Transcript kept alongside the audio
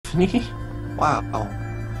Tiffany? Wow.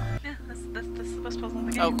 Yeah, that's the best puzzle in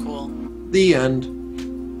the game. Oh, cool. The end.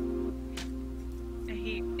 And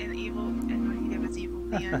he was evil.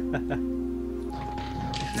 The end. And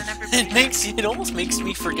then everybody. It almost makes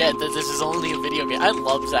me forget that this is only a video game. I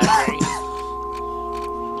love Zachary.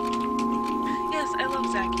 Yes, I love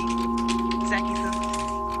Zachy. Zachy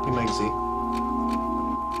Hey, Megsy.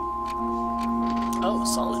 Oh,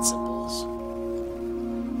 solid symbols.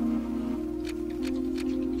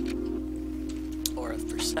 Aura of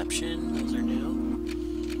perception, those are new.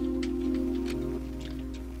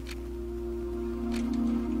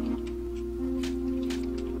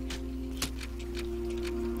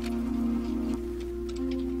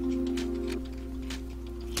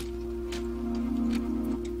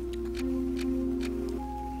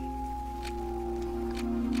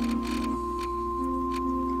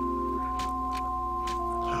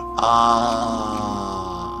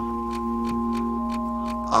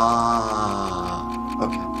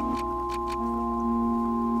 Okay.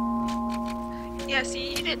 Yeah,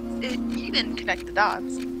 see, you didn't connect the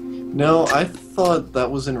dots. No, I thought that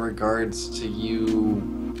was in regards to you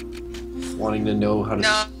wanting to know how to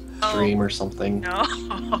stream or something. No.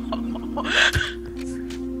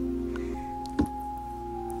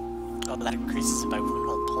 Oh, that increases it by 1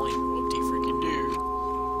 whole point. What do you freaking do?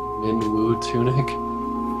 Minwoo tunic?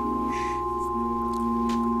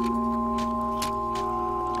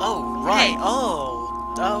 Oh, right. Oh.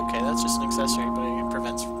 Oh, okay, that's just an accessory, but it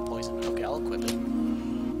prevents poison. Okay, I'll equip it.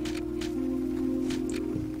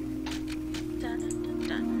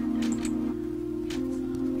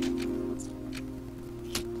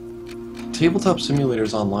 Tabletop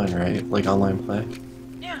Simulator's online, right? Like online play?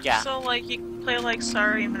 Yeah. So like you can play like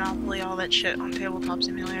Sorry, Monopoly, all that shit on Tabletop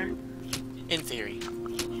Simulator. In theory.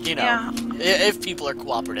 You know, Yeah. if people are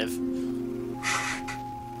cooperative.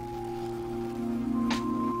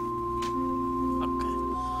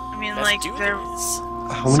 I mean, Let's like do there, this.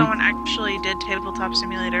 someone actually did Tabletop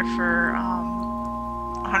Simulator for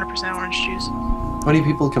 100% orange juice. How many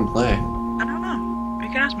people can play? I don't know. You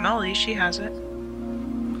can ask Melody; she has it.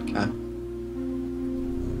 Okay.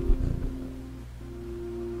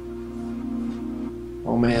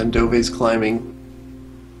 Oh man, Dovei's climbing.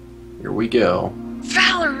 Here we go.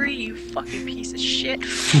 Valerie, you fucking piece of shit. To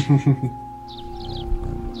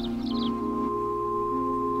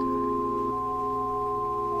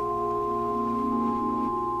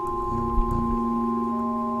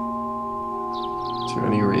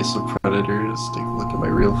any race of predators, take a look at my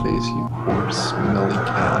real face, you poor smelly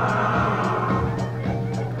cat.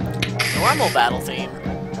 Normal battle theme.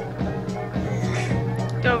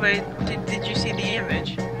 Dovei, did you see the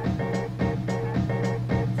image?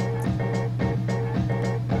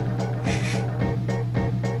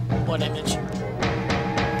 What image?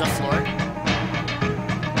 The floor?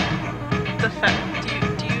 The fact,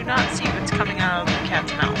 do you not see what's coming out of the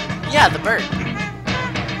cat's mouth? Yeah, the bird.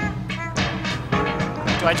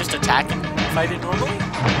 Do I just attack and fight it normally?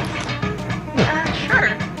 Sure.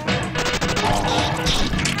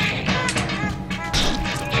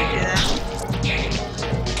 You do that.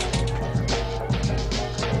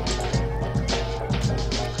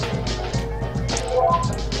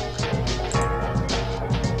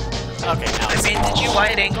 Okay, now I mean, did you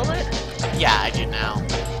wide angle it? Yeah, I do now.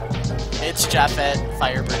 It's Japhet,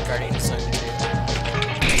 Firebird, Guardian of Sun.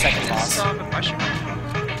 Second boss. Still have a question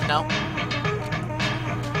mark. No?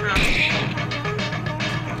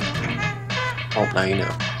 Oh, now you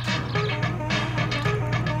know.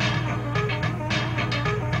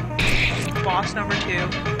 Boss number 2.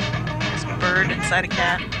 This bird inside a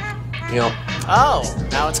cat. Yep. Oh,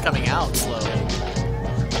 now it's coming out slowly.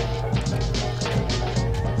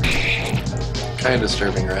 Kinda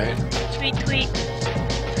disturbing, right? Tweet, tweet.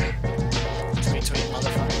 Tweet, tweet,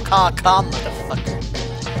 motherfucker. Caw, caw, motherfucker.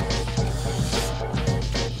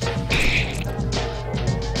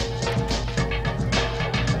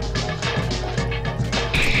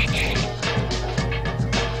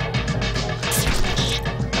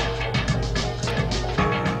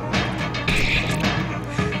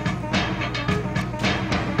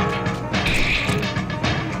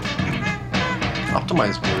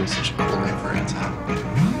 Optimized mode is such a cool name for an attack.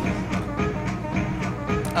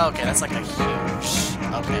 Okay, that's like a huge...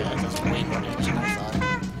 Okay, that does way more damage than I thought.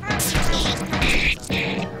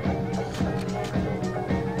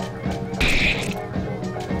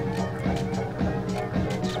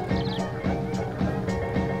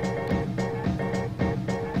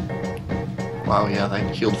 Wow, yeah,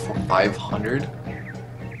 that healed for 500?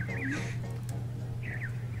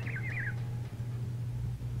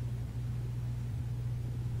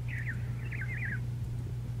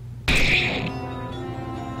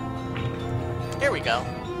 Here we go.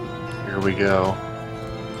 Here we go.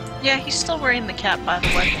 Yeah, he's still wearing the cap, by the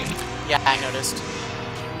way. Yeah, I noticed.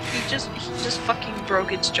 He just fucking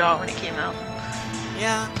broke its jaw when it came out.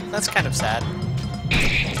 Yeah, that's kind of sad.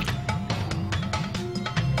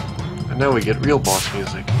 And now we get real boss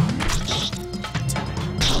music.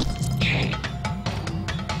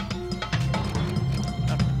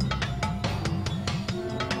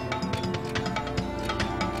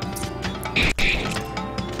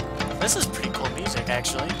 This is pretty cool music,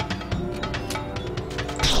 actually.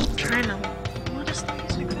 I'm trying to... What is the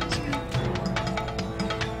music that's good?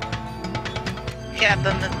 Yeah,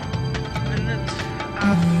 then the...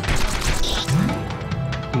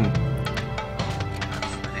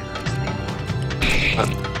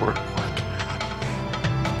 Poor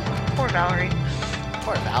Poor Valerie.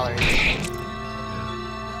 Poor Valerie.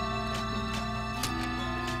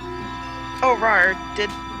 Oh, Rar,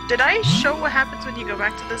 did I show what happens when you go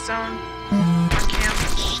back to the zone on camp?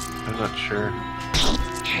 I'm not sure.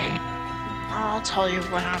 I'll tell you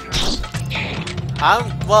what happens.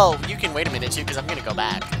 Well, you can wait a minute too, because I'm gonna go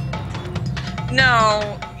back.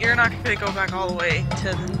 No, you're not gonna go back all the way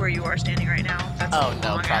to where you are standing right now. That's Oh, a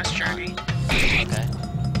no, long ass probably journey. Okay.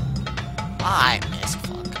 I miss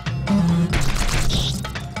fuck.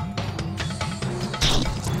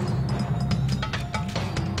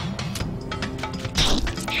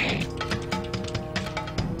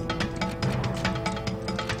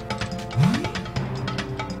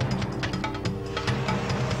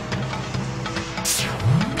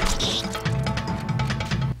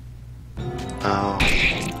 Oh.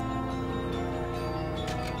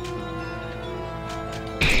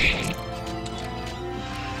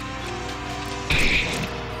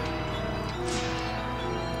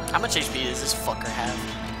 How much HP does this fucker have?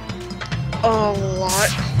 A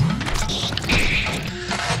lot.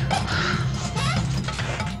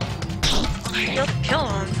 You'll kill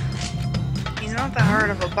him. He's not that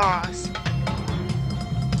hard of a boss.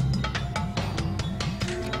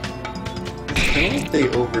 I think they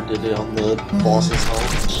overdid it on the boss's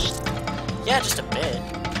health. Yeah, just a bit.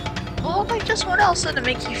 Well, like, just what else to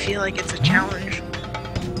make you feel like it's a challenge?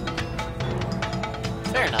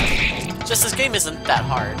 Fair enough. Just this game isn't that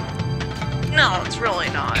hard. No, it's really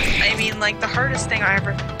not. I mean, like, the hardest thing I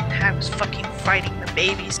ever had was fucking fighting the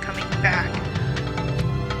babies coming back.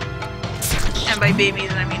 And by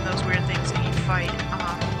babies, I mean those weird things that you fight.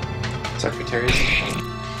 Secretaries?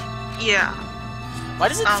 Yeah. Why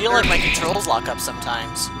does it feel like my controls lock up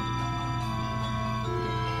sometimes?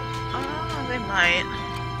 They might.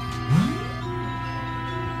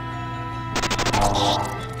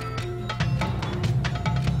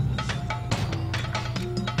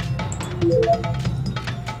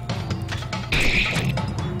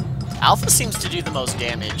 Alpha seems to do the most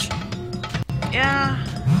damage. Yeah.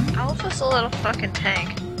 Alpha's a little fucking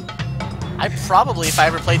tank. I'd probably, if I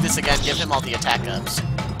ever played this again, give him all the attack ups.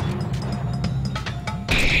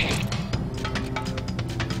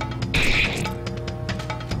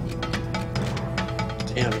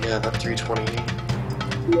 Damn, yeah, that 328.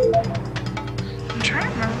 I'm trying to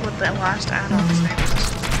remember what that last add-on's name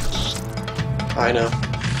was. I know.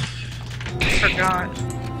 I forgot.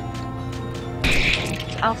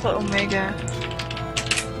 Alpha Omega.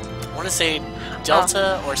 I want to say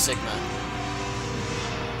Delta or Sigma.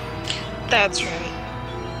 That's right.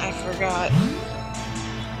 I forgot.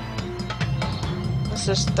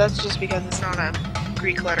 That's just because it's not a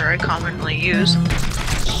Greek letter I commonly use.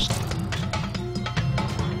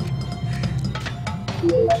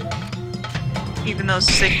 Even though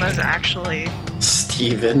Sigma's actually...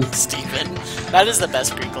 Steven. Steven. That is the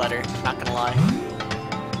best Greek letter, not gonna lie.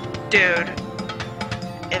 Dude.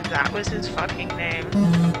 If that was his fucking name...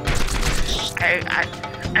 I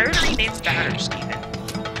would rename Batter Steven.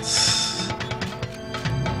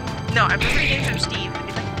 No, I would rename him Steve. I'd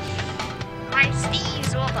be like, my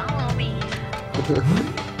Steves will follow me.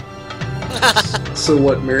 So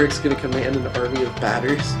what, Merrick's gonna command an army of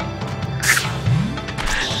batters?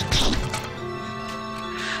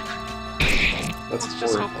 That's Let's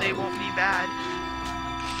just hope they won't be bad.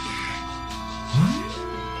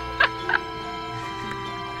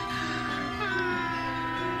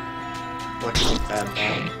 Lucky bad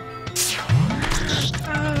bad.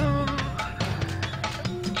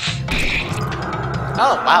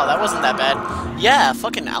 Oh, wow, that wasn't that bad. Yeah,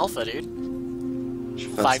 fucking Alpha, dude.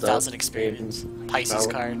 5,000 up. experience. Pisces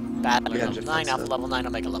Valor. card. Bad Yeah, level just 9, fenced Alpha up. level 9,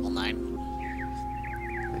 Omega level 9.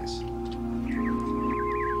 Nice.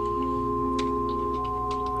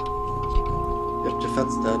 Yep,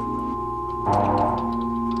 Jafet's dead.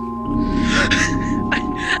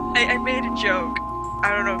 I made a joke. I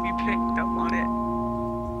don't know if you picked up on it.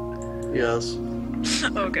 Yes.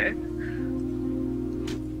 Okay.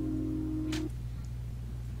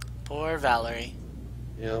 Poor Valerie.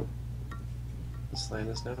 Yep. This land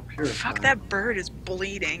is now purified. Fuck, that bird is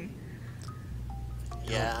bleeding.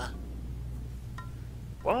 Yeah.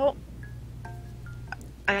 Well,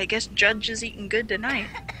 I guess Judge is eating good tonight.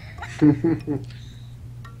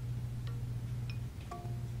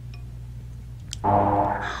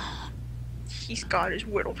 He's got his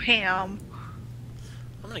whittled ham.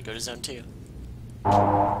 I'm gonna go to zone 2.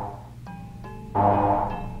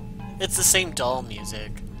 It's the same dull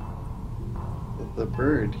music. The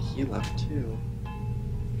bird, he left too.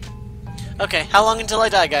 Okay, how long until I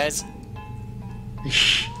die, guys?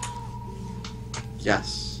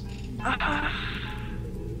 Yes.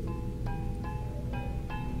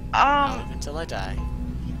 How long until I die?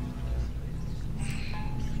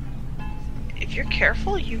 If you're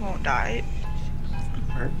careful, you won't die.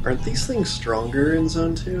 Aren't these things stronger in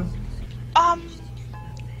Zone 2?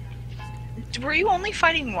 Were you only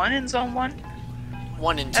fighting one in Zone 1?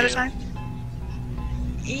 1 and 2. At a time?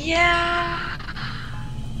 Yeah.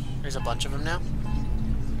 There's a bunch of them now.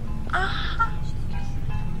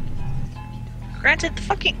 Granted,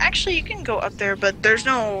 actually, you can go up there, but there's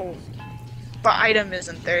no... The item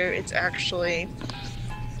isn't there. It's actually...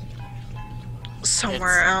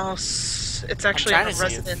 somewhere else. It's actually in the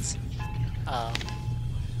residence. Oh.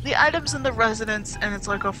 The item's in the residence, and it's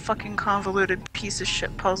like a fucking convoluted piece of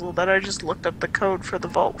shit puzzle that I just looked up the code for the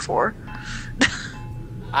vault for.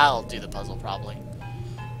 I'll do the puzzle, probably.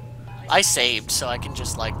 I saved, so I can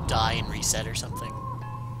just, like, die and reset or something.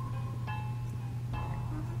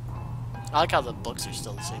 I like how the books are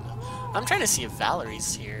still the same, though. I'm trying to see if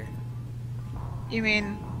Valerie's here. You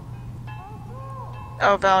mean...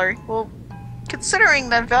 Oh, Valerie. Well, considering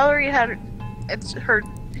that Valerie had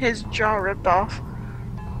his jaw ripped off.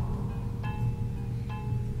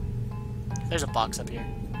 There's a box up here.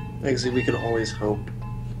 Actually, we can always hope.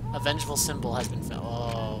 A vengeful symbol has been found.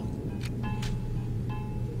 Oh.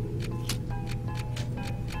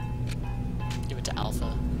 Give it to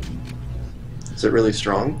Alpha. Is it really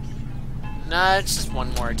strong? Nah, it's just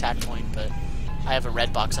one more attack point, but I have a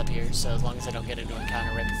red box up here, so as long as I don't get into an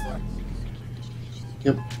encounter right before.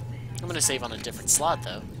 Yep. I'm gonna save on a different slot,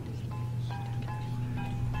 though.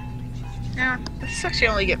 Yeah, this actually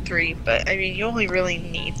only get 3, but I mean, you only really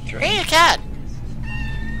need 3. Hey, a cat!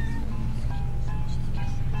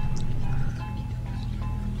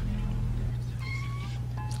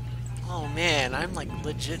 Oh man, I'm like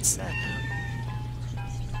legit set now.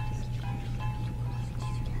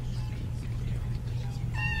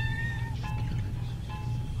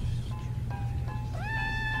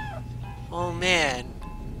 Oh man.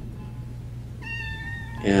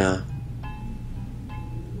 Yeah.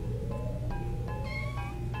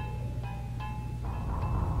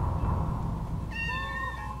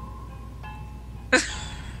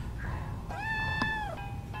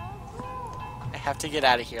 I have to get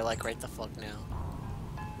out of here, like, right the fuck now.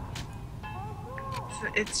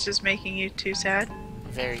 It's just making you too sad?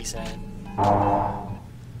 Very sad.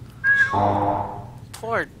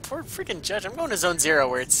 Poor freaking Judge. I'm going to Zone 0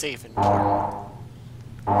 where it's safe and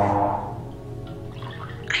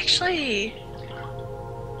Actually...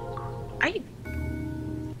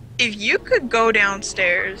 If you could go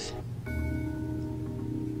downstairs...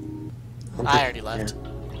 I already left.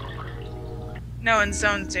 No, in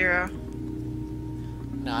Zone 0.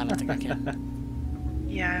 No, I don't think I can.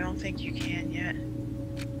 Yeah, I don't think you can yet.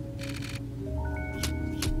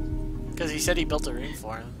 Because he said he built a room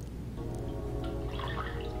for him.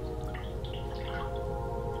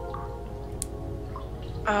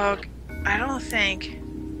 I don't think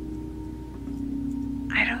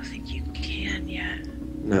you can yet.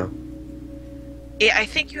 No. Yeah, I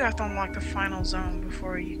think you have to unlock the final zone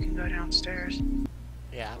before you can go downstairs.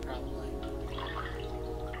 Yeah, probably.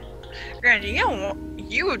 Granted,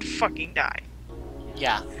 you would fucking die.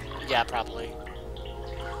 Yeah. Yeah, probably.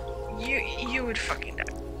 You would fucking die.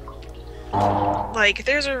 Like,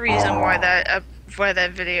 there's a reason why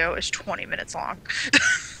that video is 20 minutes long.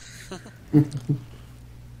 Okay.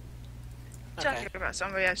 Talking about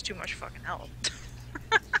somebody has too much fucking help.